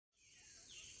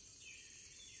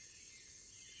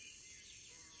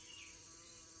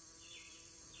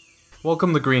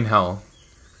Welcome to Green Hell.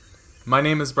 My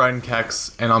name is Brian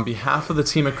Kex, and on behalf of the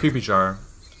team at Creepy Jar,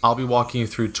 I'll be walking you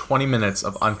through 20 minutes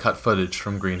of uncut footage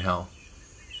from Green Hell.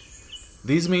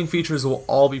 These main features will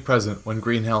all be present when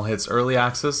Green Hell hits early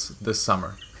access this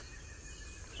summer.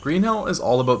 Green Hell is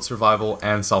all about survival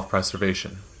and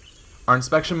self-preservation. Our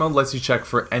inspection mode lets you check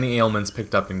for any ailments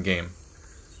picked up in-game.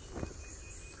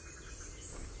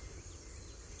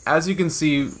 As you can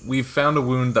see, we've found a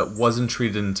wound that wasn't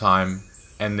treated in time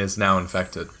and is now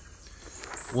infected.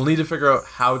 We'll need to figure out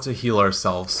how to heal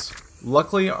ourselves.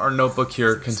 Luckily, our notebook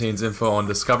here contains info on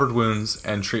discovered wounds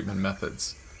and treatment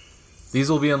methods.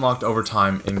 These will be unlocked over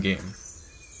time in-game.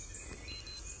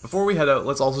 Before we head out,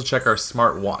 let's also check our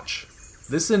smart watch.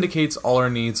 This indicates all our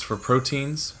needs for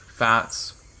proteins,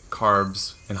 fats,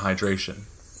 carbs, and hydration.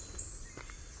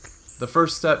 The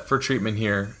first step for treatment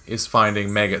here is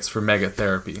finding maggots for maggot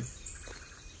therapy.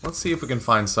 Let's see if we can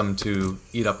find some to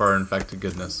eat up our infected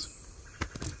goodness.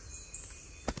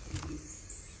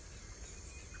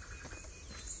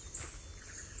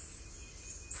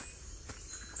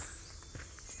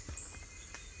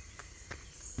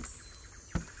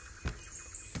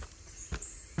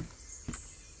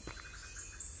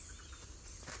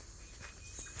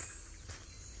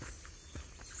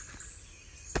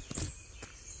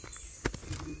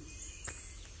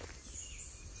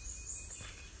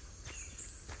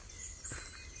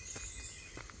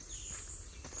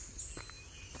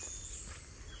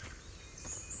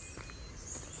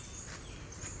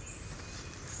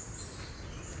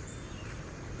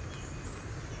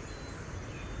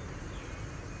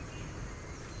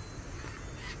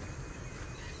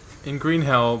 In Green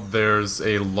Hell, there's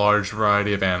a large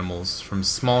variety of animals, from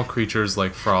small creatures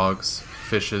like frogs,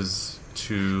 fishes,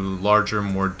 to larger,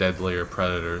 more deadlier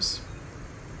predators.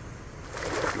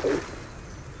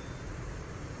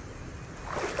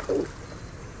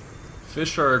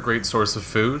 Fish are a great source of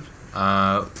food.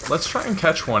 Let's try and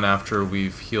catch one after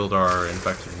we've healed our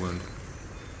infected wound.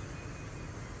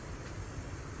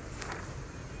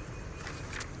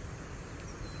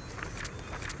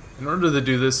 In order to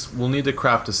do this, we'll need to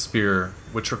craft a spear,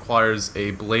 which requires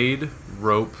a blade,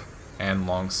 rope, and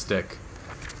long stick.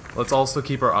 Let's also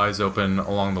keep our eyes open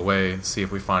along the way and see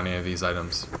if we find any of these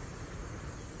items.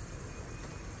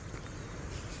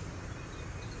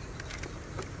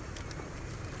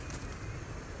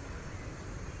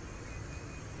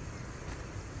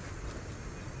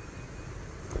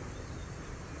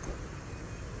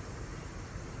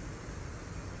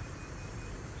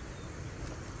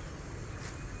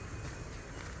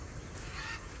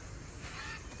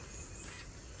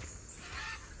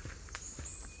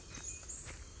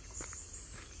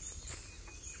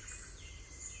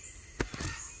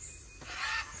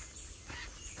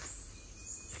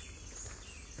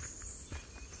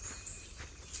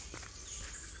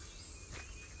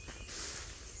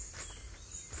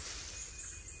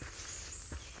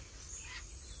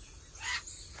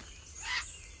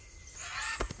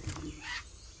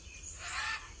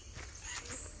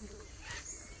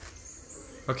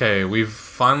 Okay, we've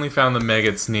finally found the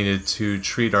maggots needed to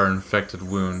treat our infected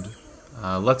wound.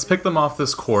 Let's pick them off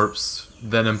this corpse,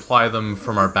 then apply them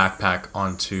from our backpack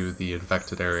onto the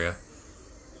infected area.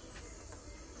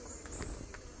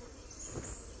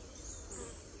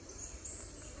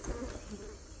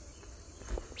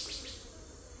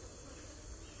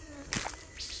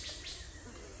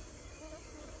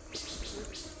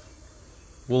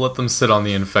 We'll let them sit on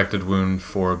the infected wound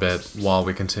for a bit while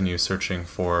we continue searching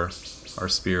for our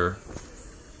spear.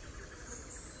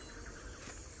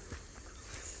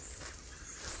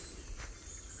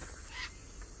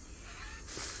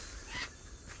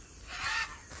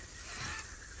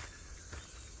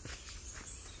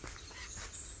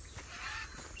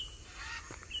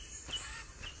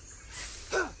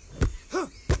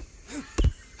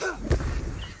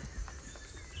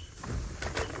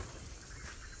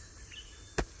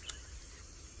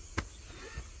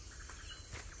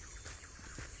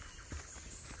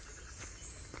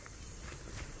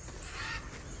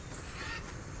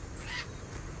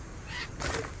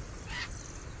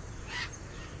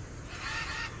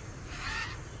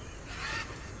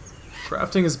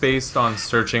 Crafting is based on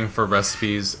searching for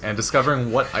recipes and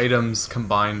discovering what items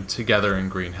combine together in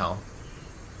Green Hell.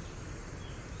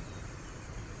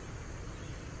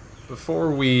 Before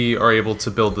we are able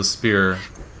to build the spear,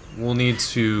 we'll need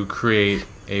to create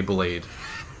a blade.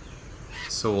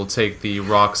 So we'll take the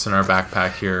rocks in our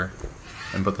backpack here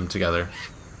and put them together.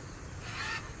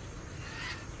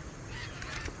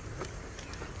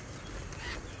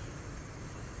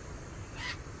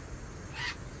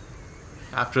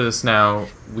 After this now,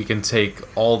 we can take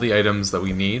all the items that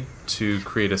we need to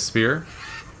create a spear,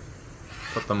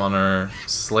 Put them on our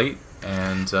slate,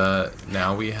 and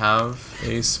now we have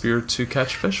a spear to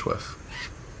catch fish with.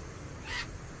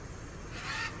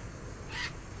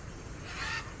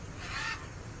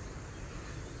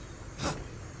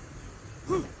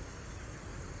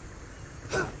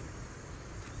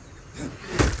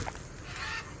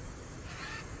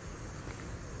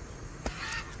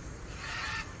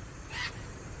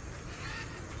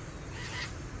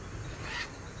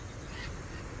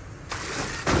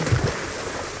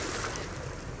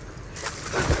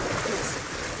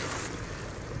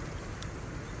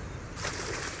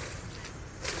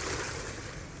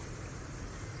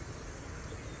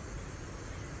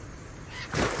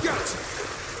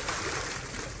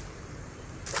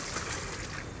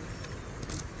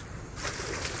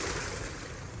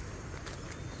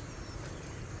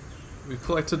 We've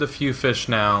collected a few fish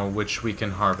now, which we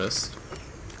can harvest.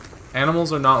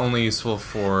 Animals are not only useful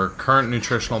for current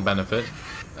nutritional benefit,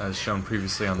 as shown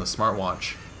previously on the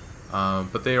smartwatch,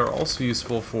 but they are also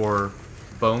useful for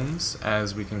bones,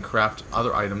 as we can craft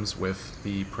other items with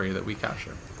the prey that we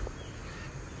capture.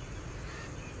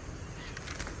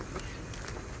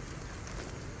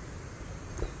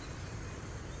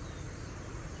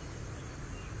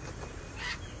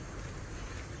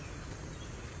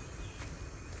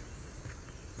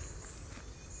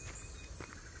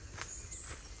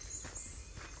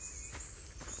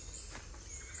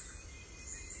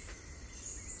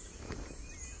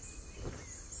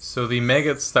 So the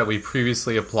maggots that we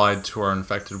previously applied to our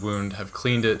infected wound have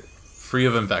cleaned it free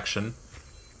of infection.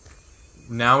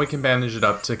 Now we can bandage it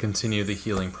up to continue the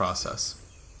healing process.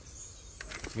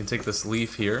 You can take this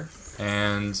leaf here,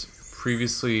 and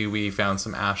previously we found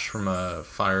some ash from a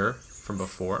fire from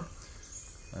before,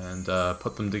 and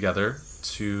put them together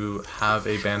to have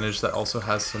a bandage that also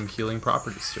has some healing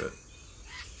properties to it.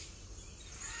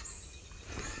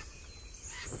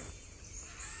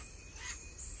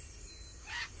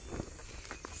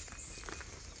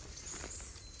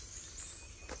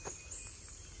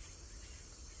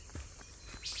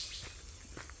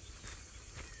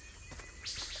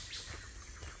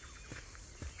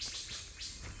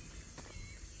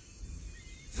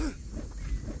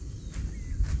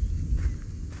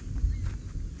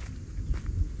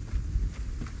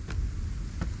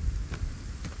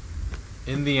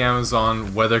 In the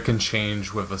Amazon, weather can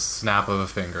change with a snap of a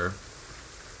finger.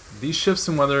 These shifts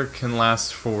in weather can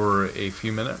last for a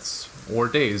few minutes or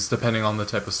days, depending on the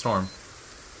type of storm.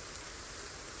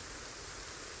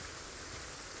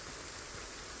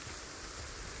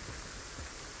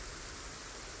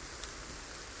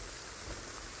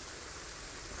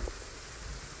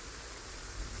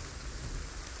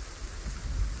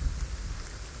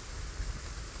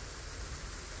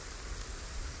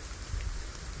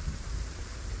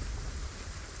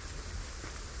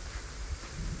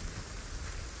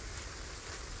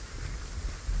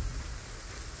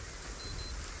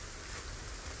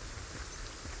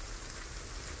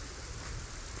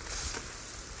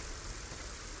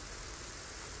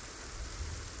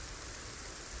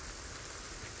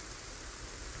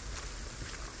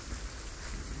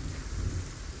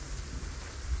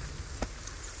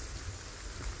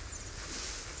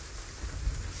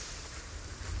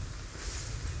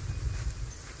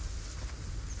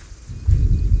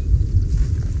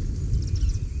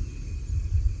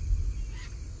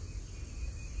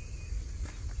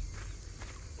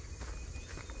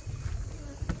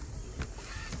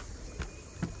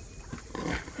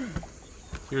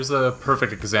 Here's a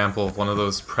perfect example of one of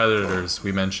those predators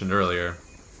we mentioned earlier.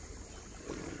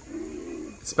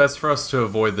 It's best for us to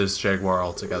avoid this jaguar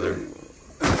altogether.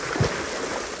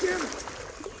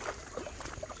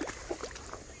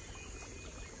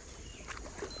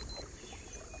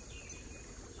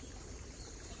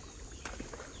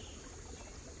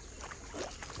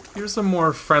 Here's a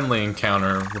more friendly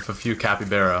encounter with a few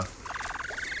capybara.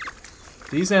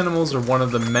 These animals are one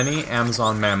of the many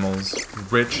Amazon mammals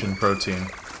rich in protein.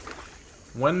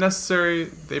 When necessary,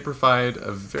 they provide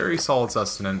a very solid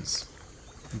sustenance,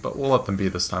 but we'll let them be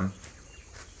this time.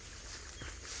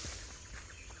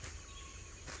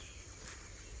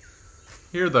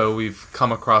 Here, though, we've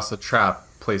come across a trap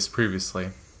placed previously.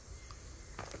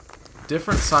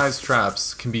 Different sized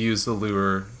traps can be used to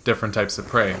lure different types of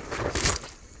prey.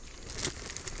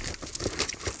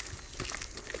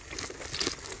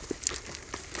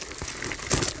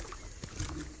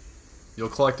 You'll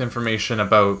collect information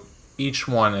about each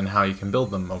one and how you can build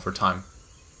them over time.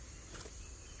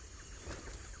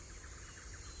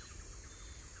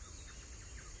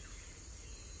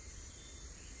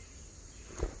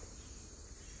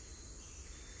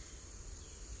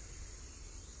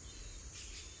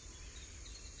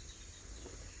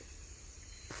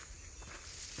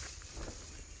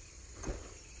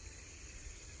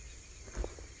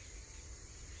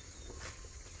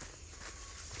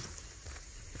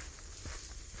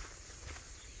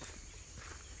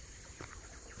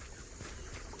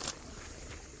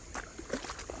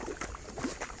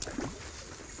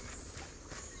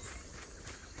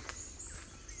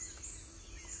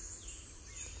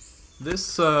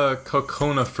 This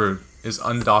cocona fruit is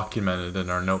undocumented in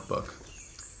our notebook.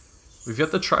 We've yet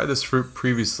to try this fruit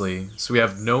previously, so we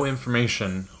have no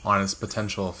information on its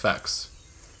potential effects.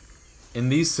 In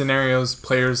these scenarios,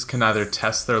 players can either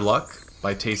test their luck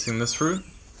by tasting this fruit,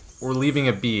 or leaving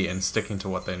it be and sticking to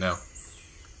what they know.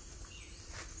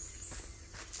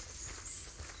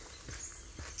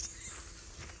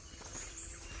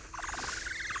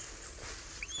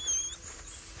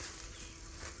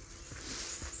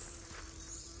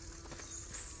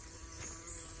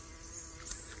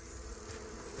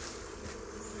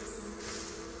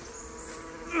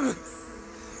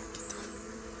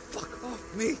 Fuck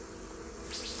off me!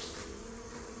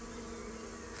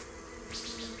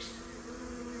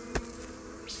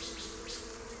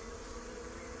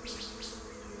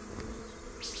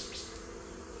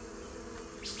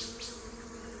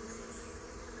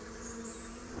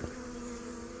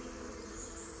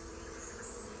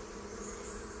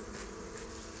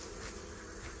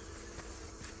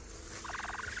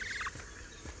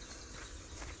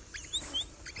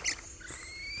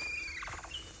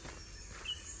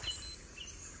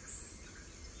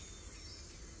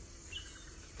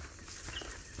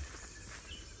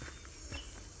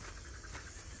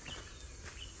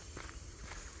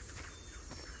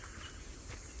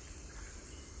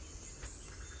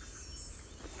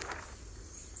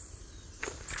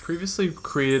 Previously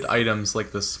created items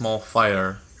like this small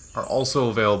fire are also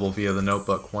available via the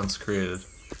notebook once created.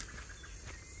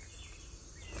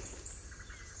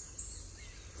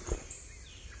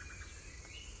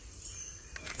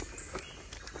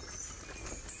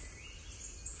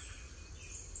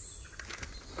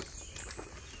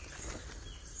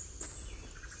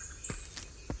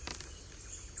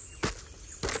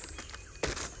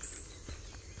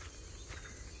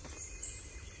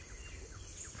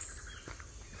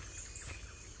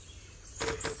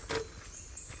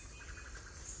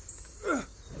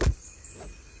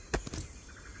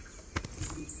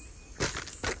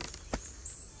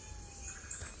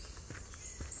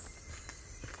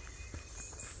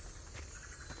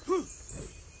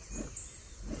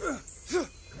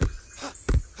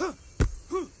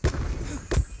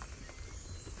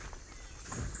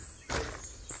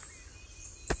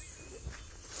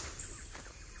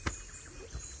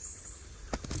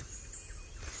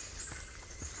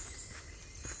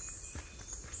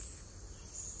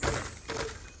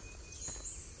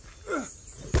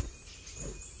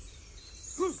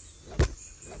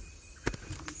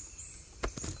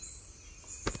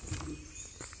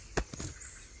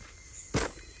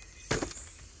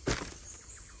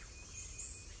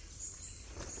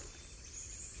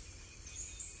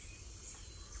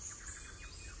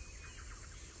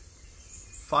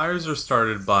 Fires are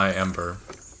started by ember.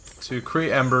 To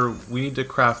create ember, we need to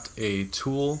craft a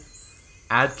tool,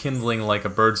 add kindling like a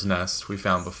bird's nest we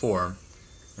found before,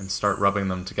 and start rubbing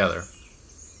them together.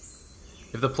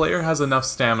 If the player has enough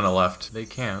stamina left, they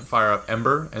can fire up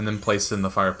ember and then place it in the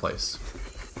fireplace.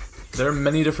 There are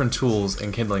many different tools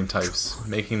and kindling types,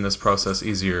 making this process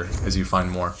easier as you find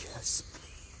more. Yes.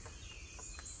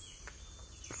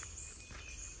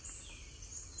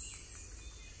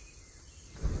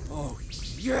 Oh,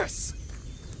 yes!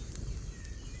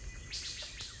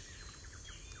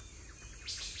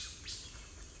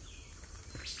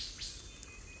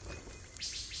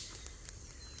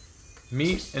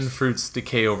 Meat and fruits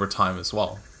decay over time as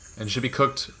well, and should be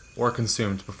cooked or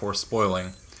consumed before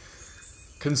spoiling.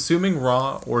 Consuming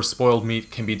raw or spoiled meat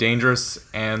can be dangerous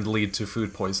and lead to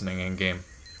food poisoning in-game.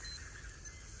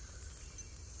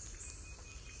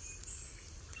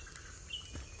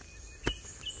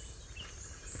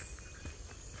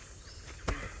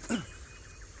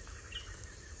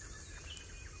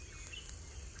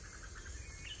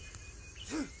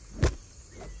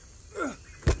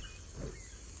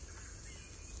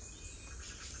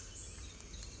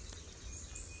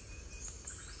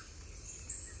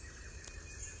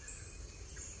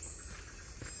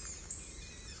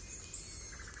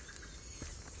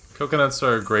 Coconuts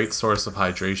are a great source of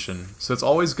hydration, so it's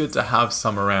always good to have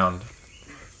some around.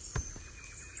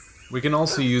 We can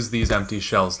also use these empty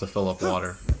shells to fill up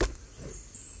water.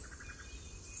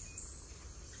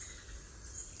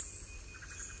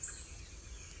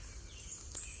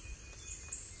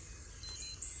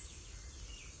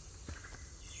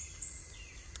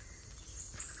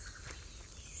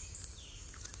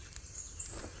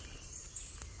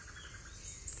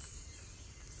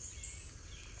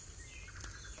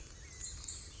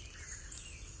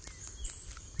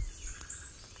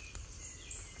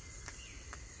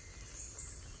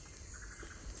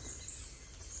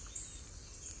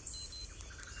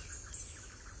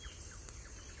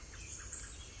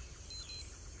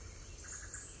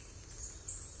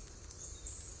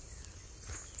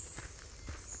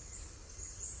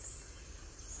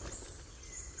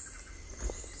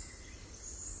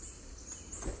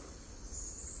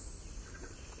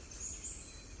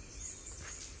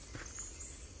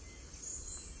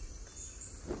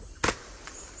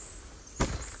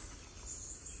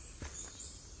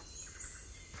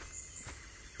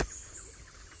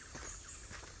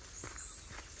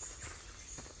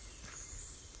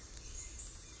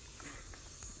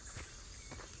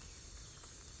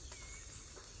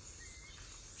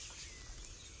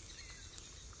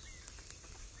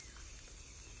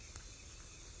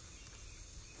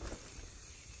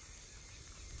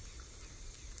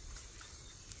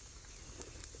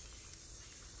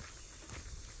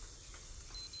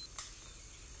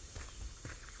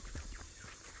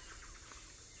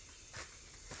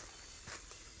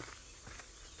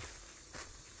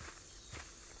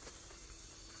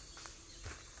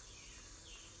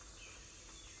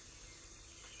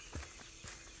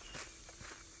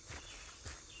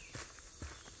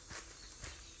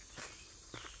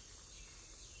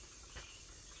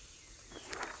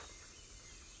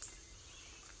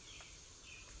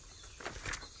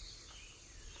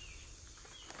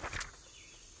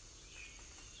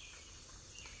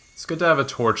 It's good to have a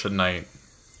torch at night.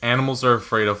 Animals are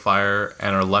afraid of fire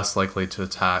and are less likely to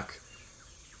attack.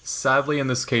 Sadly, in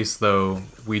this case though,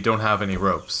 we don't have any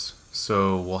ropes,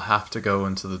 so we'll have to go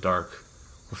into the dark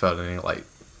without any light.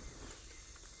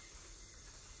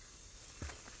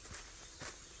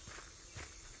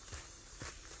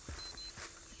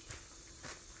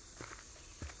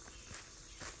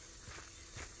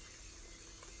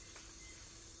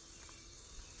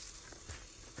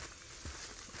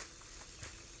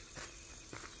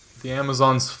 The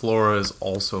Amazon's flora is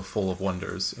also full of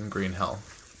wonders in Green Hell,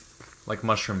 like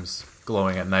mushrooms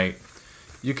glowing at night.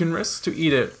 You can risk to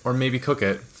eat it, or maybe cook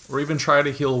it, or even try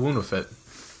to heal a wound with it.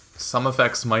 Some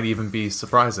effects might even be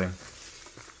surprising.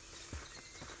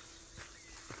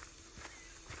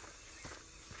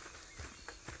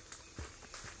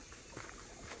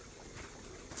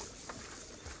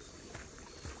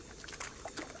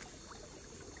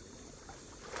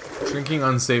 Drinking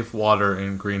unsafe water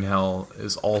in Green Hell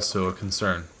is also a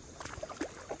concern.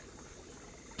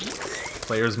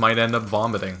 Players might end up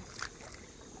vomiting.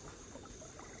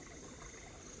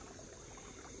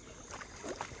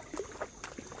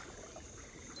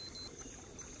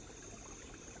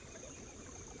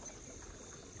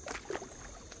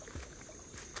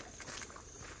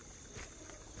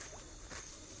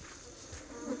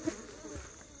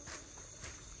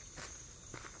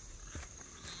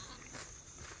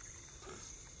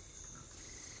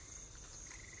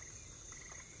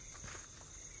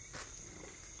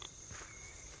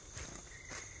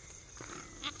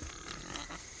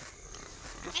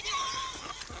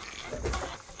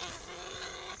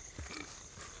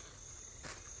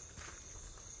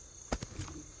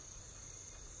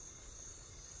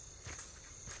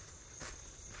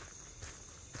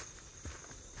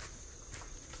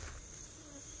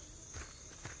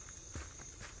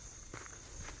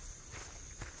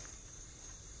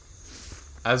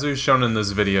 As we've shown in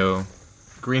this video,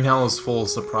 Green Hell is full of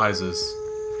surprises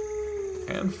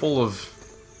and full of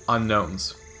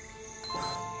unknowns.